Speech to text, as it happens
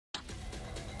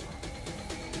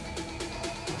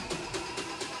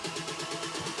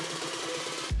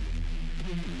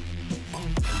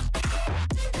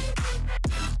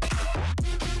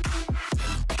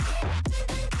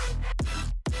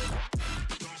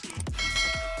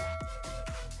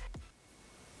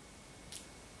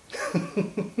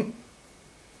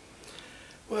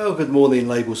Well, good morning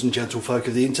labels and gentlefolk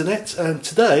of the internet, and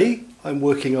today I'm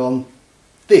working on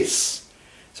this.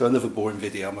 So another boring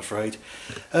video, I'm afraid.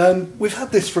 We've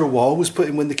had this for a while. It was put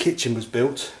in when the kitchen was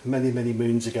built many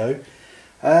moons ago,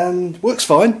 and works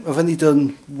fine. I've only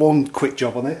done one quick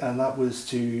job on it, and that was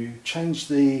to change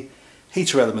the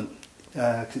heater element,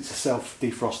 because it's a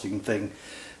self-defrosting thing.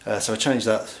 So I changed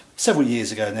that several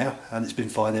years ago now, and it's been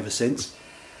fine ever since.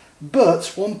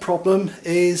 But one problem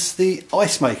is the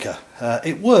ice maker.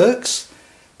 It works,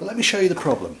 but let me show you the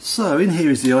problem. So in here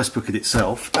is the ice bucket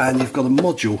itself, and you've got a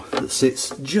module that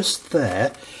sits just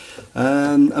there,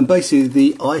 and basically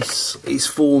the ice is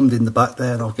formed in the back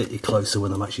there, and I'll get you closer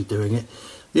when I'm actually doing it.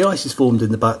 The ice is formed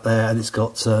in the back there, and it's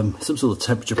got some sort of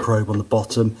temperature probe on the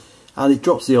bottom, and it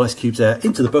drops the ice cubes out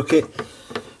into the bucket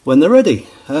when they're ready.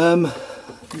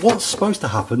 What's supposed to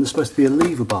happen, there's supposed to be a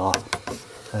lever bar.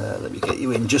 Let me get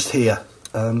you in just here,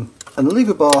 and the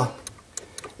lever bar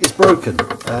is broken,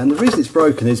 and the reason it's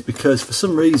broken is because for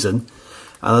some reason,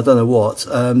 and I don't know what,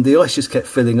 the ice just kept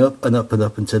filling up and up and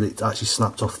up until it actually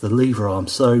snapped off the lever arm.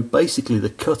 So basically the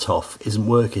cut-off isn't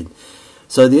working,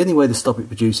 so the only way to stop it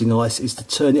producing ice is to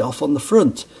turn it off on the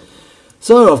front.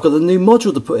 So I've got a new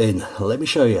module to put in. Let me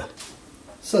show you.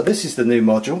 So this is the new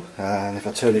module, and if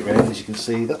I turn it around, as you can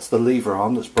see, that's the lever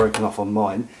arm that's broken off on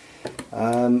mine.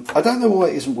 I don't know why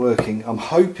it isn't working. I'm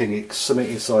hoping it's something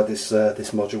inside this this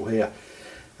module here.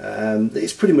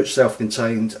 It's pretty much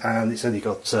self-contained, and it's only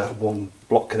got one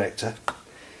block connector,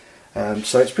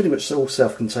 so it's pretty much all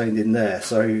self-contained in there.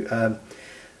 So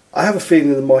I have a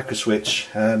feeling the micro switch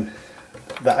that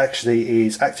actually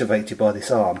is activated by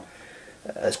this arm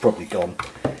has probably gone.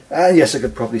 And yes, I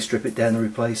could probably strip it down and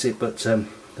replace it, but the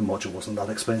module wasn't that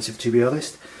expensive, to be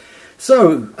honest.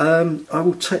 So I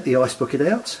will take the ice bucket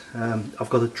out. I've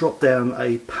got to drop down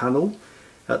a panel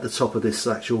at the top of this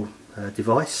actual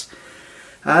device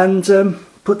and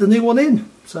put the new one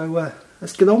in. So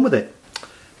let's get on with it.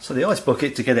 So the ice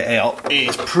bucket, to get it out,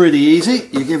 is pretty easy.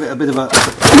 You give it a bit of a...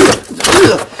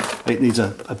 It needs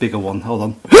a bigger one. Hold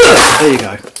on. There you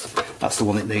go. That's the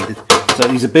one it needed. So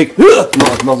it needs a big... not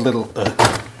a little...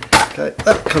 Okay,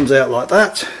 that comes out like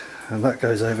that, and that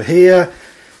goes over here.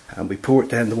 And we pour it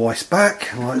down the ice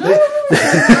back like this.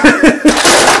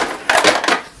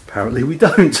 Apparently we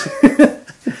don't.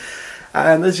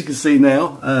 And as you can see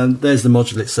now, there's the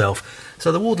module itself.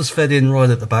 So the water's fed in right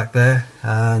at the back there,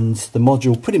 and the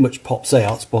module pretty much pops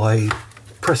out by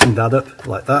pressing that up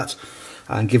like that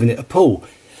and giving it a pull.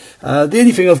 The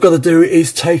only thing I've got to do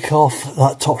is take off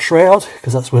that top shroud,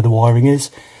 because that's where the wiring is.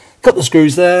 Got the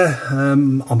screws there.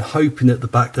 I'm hoping at the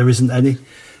back there isn't any,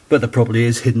 but there probably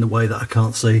is, hidden away that I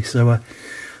can't see. So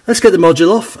let's get the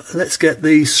module off, let's get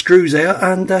the screws out,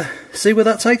 and see where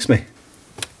that takes me.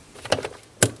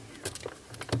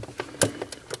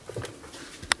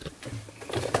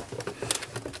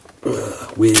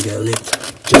 Wiggle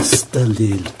it, just a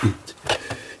little bit.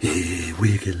 Yeah,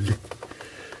 wiggle it.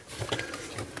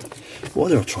 Why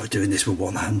do I try doing this with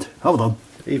one hand? Hold on,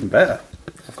 even better.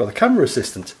 I've got a camera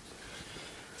assistant.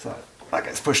 So that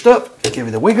gets pushed up, give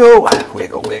it a wiggle,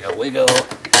 wiggle, wiggle, wiggle, wiggle,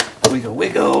 wiggle,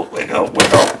 wiggle, wiggle.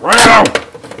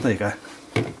 There you go.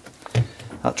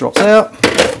 That drops out.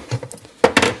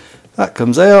 That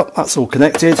comes out. That's all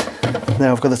connected.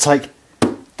 Now I've got to take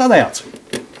that out.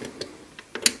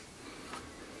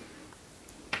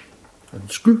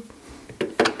 Unscrew.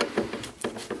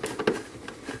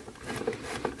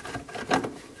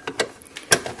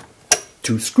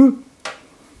 To screw.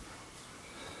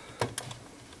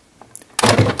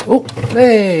 Oh,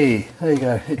 hey, there you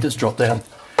go, it does drop down.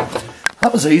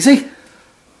 That was easy.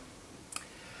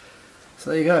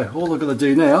 So there you go, all I've got to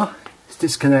do now is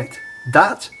disconnect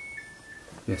that.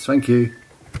 Yes, thank you.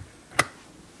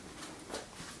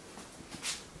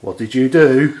 What did you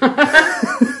do?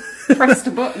 Pressed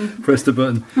a button. Pressed a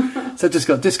button. So just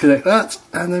got to disconnect that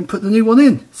and then put the new one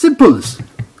in. Simple as.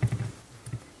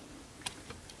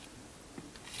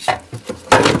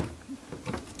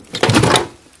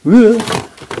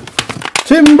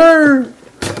 Timber!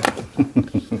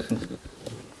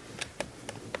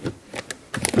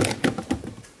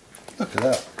 Look at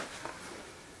that.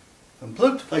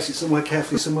 Unplugged. Place it somewhere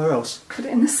carefully somewhere else. Put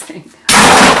it in the sink.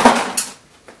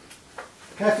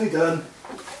 Carefully done.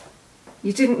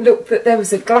 You didn't look that there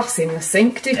was a glass in the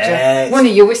sink, did you? Yes. One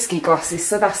of your whiskey glasses,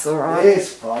 so that's alright.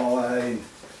 It's fine.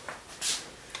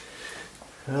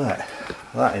 Right,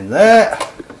 that in there.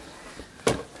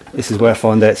 This is where I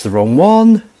find out it's the wrong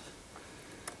one.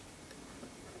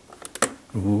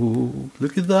 Ooh,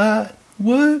 look at that.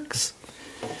 Works.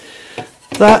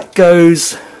 That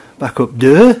goes back up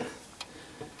there.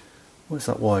 Where's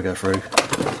that wire go through?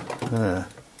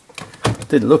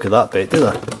 Didn't look at that bit, did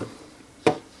I?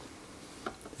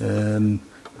 I'm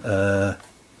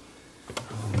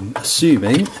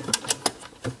assuming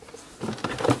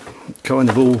it kind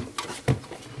of all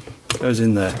goes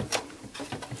in there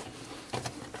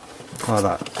like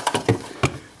that.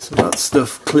 So that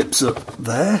stuff clips up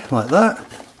there like that.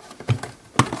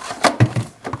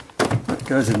 That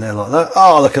goes in there like that.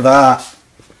 Oh, look at that!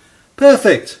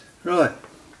 Perfect. Right.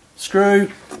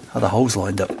 Screw. Are the holes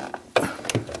lined up?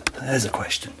 There's a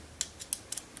question.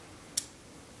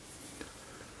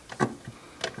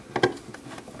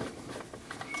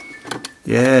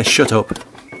 Yeah, shut up.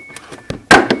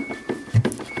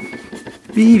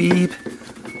 Beep beep.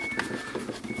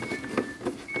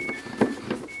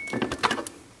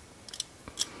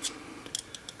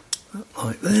 That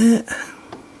like that.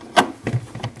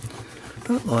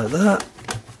 That like that.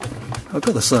 I've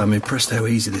got to say, I'm impressed how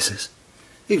easy this is.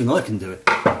 Even I can do it.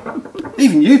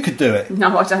 Even you could do it.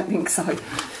 No, I don't think so.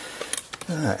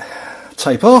 Right.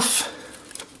 Tape off.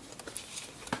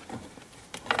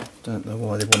 Don't know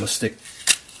why they want to stick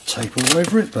tape all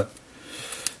over it, but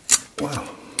wow,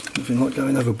 nothing like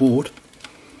going overboard.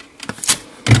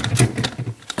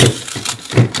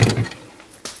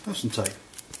 Have some tape.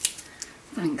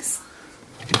 Thanks.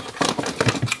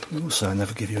 Also, I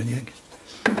never give you anything.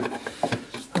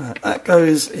 Right, that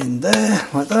goes in there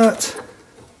like that.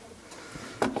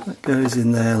 That goes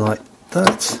in there like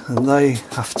that, and they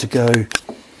have to go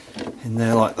in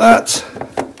there like that.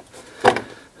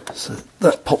 So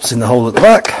that pops in the hole at the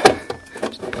back.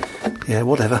 Yeah,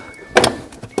 whatever.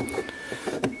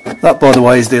 That, by the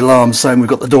way, is the alarm saying we've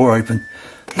got the door open.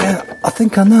 Yeah, I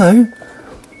think I know.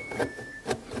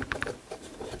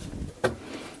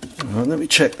 Alright, let me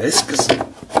check this, because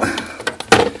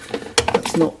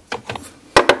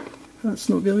that's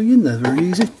not going in there very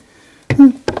easy.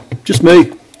 Just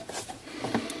me.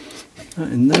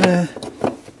 That in there.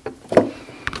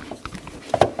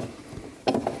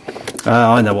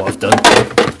 I know what I've done.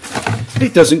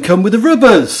 It doesn't come with the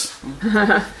rubbers.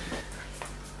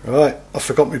 Right, I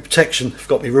forgot my protection. I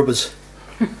forgot my rubbers.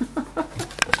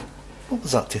 What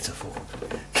was that titter for?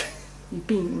 You're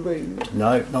being rude.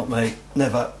 No, not me.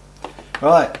 Never.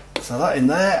 Right, so that in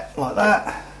there, like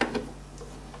that.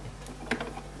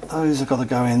 Those have got to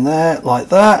go in there, like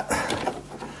that.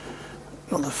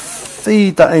 Got to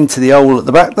feed that into the hole at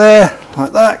the back there,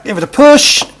 like that. Give it a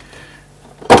push.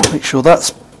 Make sure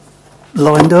that's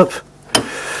lined up.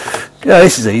 Yeah,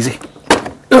 this is easy.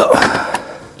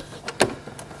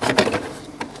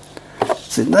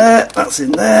 It's in there, that's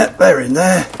in there, they're in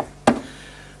there.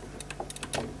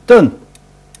 Done.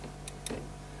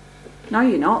 No,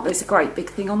 you're not. There's a great big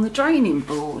thing on the draining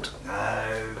board.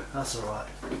 No, that's alright.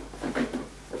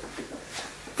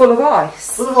 Full of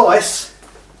ice. Full of ice.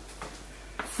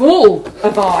 Full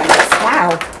of ice.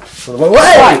 Wow. Full of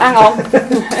ice. Right, hang on.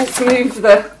 Let's move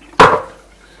the...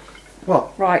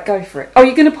 What? Right, go for it. Oh,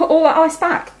 you're going to put all that ice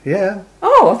back? Yeah.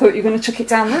 Oh, I thought you were going to chuck it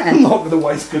down there. I'm not going to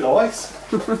waste good ice.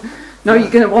 No,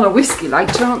 you're going to want a whiskey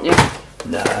later, aren't you?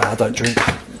 Nah, I don't drink.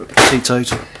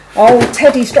 Teetotal. Oh,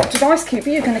 Teddy's dropped an ice cube. Are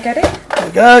you going to get it? There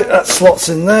we go. That slots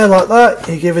in there like that.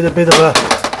 You give it a bit of a...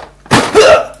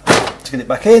 to get it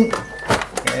back in.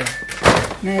 Yeah.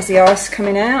 There's the ice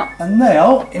coming out. And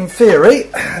now, in theory,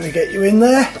 let me get you in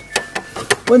there.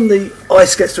 When the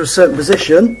ice gets to a certain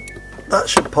position, that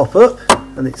should pop up,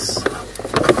 and it's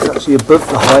actually above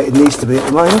the height it needs to be at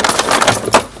the moment.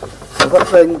 So that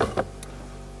then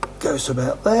goes to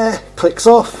about there, clicks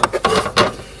off,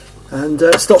 and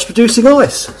stops producing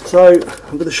ice. So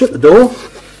I'm going to shut the door,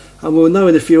 and we'll know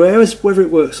in a few hours whether it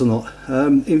works or not.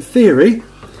 In theory,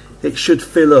 it should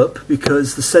fill up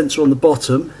because the sensor on the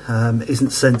bottom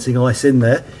isn't sensing ice in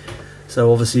there, so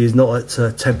obviously it's not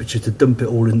at temperature to dump it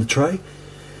all in the tray.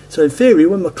 So in theory,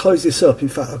 when I close this up, in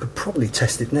fact I could probably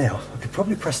test it now. I could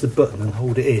probably press the button and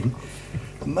hold it in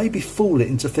and maybe fool it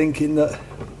into thinking that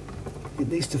it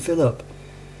needs to fill up.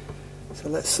 So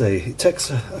let's see, it takes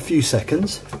a few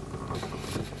seconds.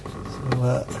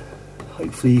 So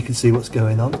hopefully you can see what's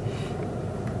going on.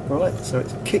 Right, so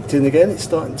it's kicked in again, it's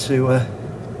starting to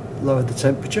lower the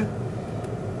temperature.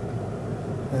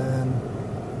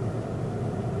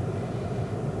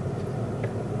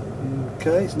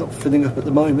 Okay, it's not filling up at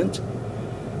the moment.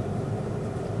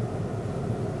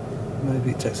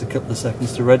 Maybe it takes a couple of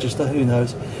seconds to register, who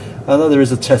knows. I know there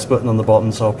is a test button on the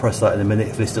bottom, so I'll press that in a minute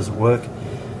if this doesn't work.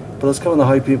 But I was kind of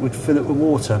hoping it would fill it with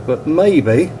water, but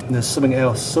maybe there's something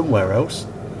else somewhere else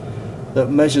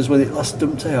that measures when it last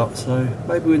dumped out, so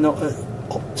maybe we're not at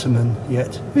optimum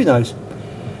yet, who knows.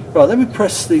 Right, let me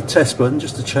press the test button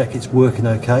just to check it's working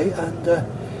okay, and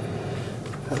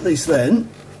at least then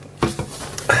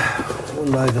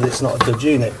we'll know that it's not a dud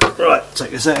unit. Right,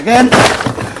 take this out again.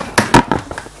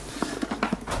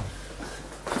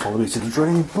 Follow me to the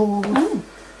draining board.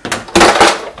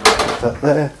 That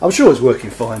there. I'm sure it's working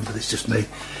fine, but it's just me.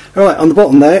 Right, on the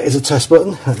bottom there is a test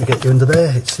button. Let me get you under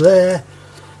there. It's there.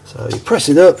 So you press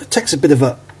it up. It takes a bit of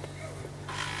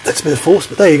force,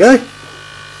 but there you go.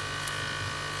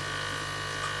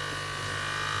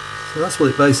 So that's what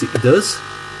it basically does.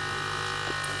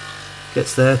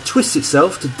 Gets there, twists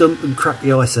itself to dump and crack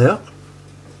the ice out,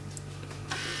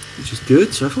 which is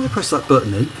good. So if I press that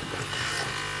button in,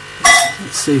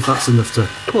 let's see if that's enough to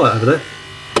pull it over there.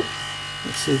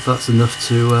 Let's see if that's enough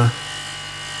to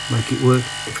make it work.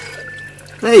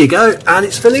 There you go, and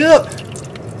it's filling up.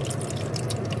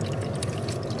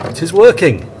 It is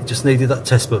working. It just needed that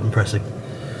test button pressing.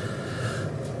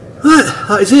 Right,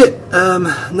 that is it.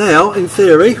 Now, in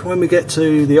theory, when we get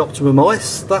to the optimum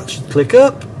ice, that should click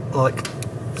up like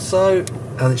so,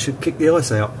 and it should kick the ice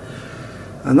out.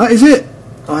 And that is it.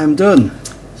 I am done.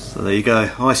 So there you go.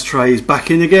 Ice tray is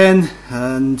back in again,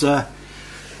 and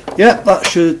yeah, that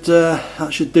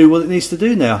should do what it needs to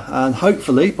do now. And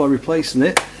hopefully, by replacing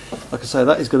it, like I say,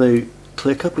 that is going to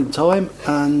click up in time,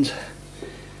 and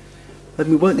then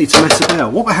we won't need to mess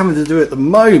about. What we're having to do at the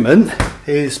moment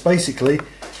is basically,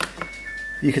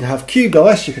 you can have cubed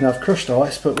ice, you can have crushed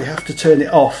ice, but we have to turn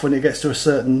it off when it gets to a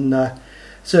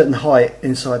certain height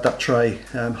inside that tray.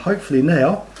 Hopefully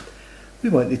now we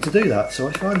won't need to do that. So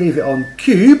if I leave it on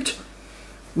cubed,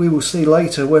 we will see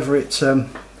later whether it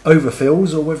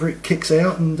overfills or whether it kicks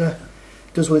out and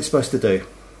does what it's supposed to do.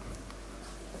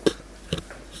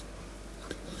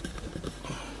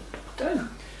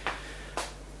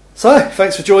 So,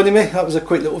 thanks for joining me. That was a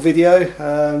quick little video.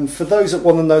 For those that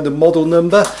want to know the model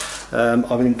number, I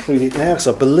will include it now because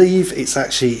I believe it's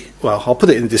actually, well, I'll put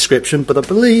it in the description, but I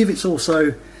believe it's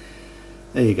also,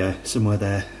 there you go, somewhere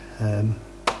there.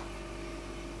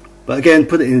 But again,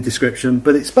 put it in the description.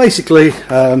 But it's basically,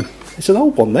 it's an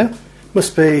old one now.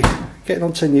 Must be getting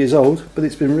on 10 years old, but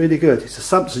it's been really good. It's a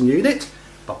Samsung unit.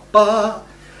 Ba-ba.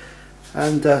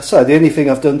 And so the only thing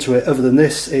I've done to it other than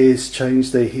this is change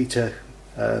the heater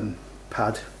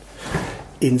pad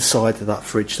inside of that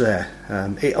fridge there.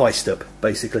 It iced up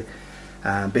basically,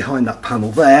 and behind that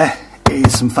panel there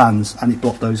is some fans, and it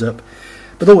blocked those up.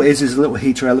 But all it is a little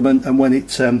heater element, and when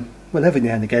it well, every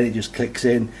now and again it just clicks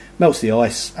in, melts the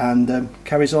ice, and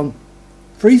carries on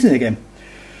freezing again.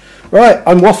 Right,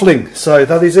 I'm waffling, so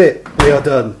that is it. We are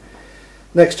done.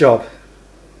 Next job.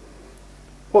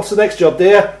 What's the next job,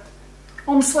 dear?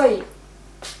 Ensuite.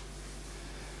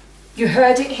 You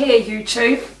heard it here,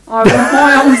 YouTube. I want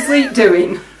my ensuite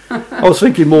doing. I was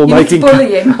thinking more making.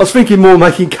 I was thinking more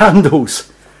making candles.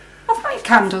 I've made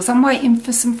candles. I'm waiting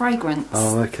for some fragrance.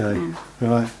 Oh, okay.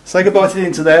 Right. Say goodbye to the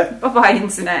internet. Bye bye,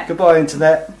 internet. Goodbye,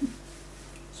 internet.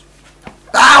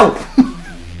 Ow!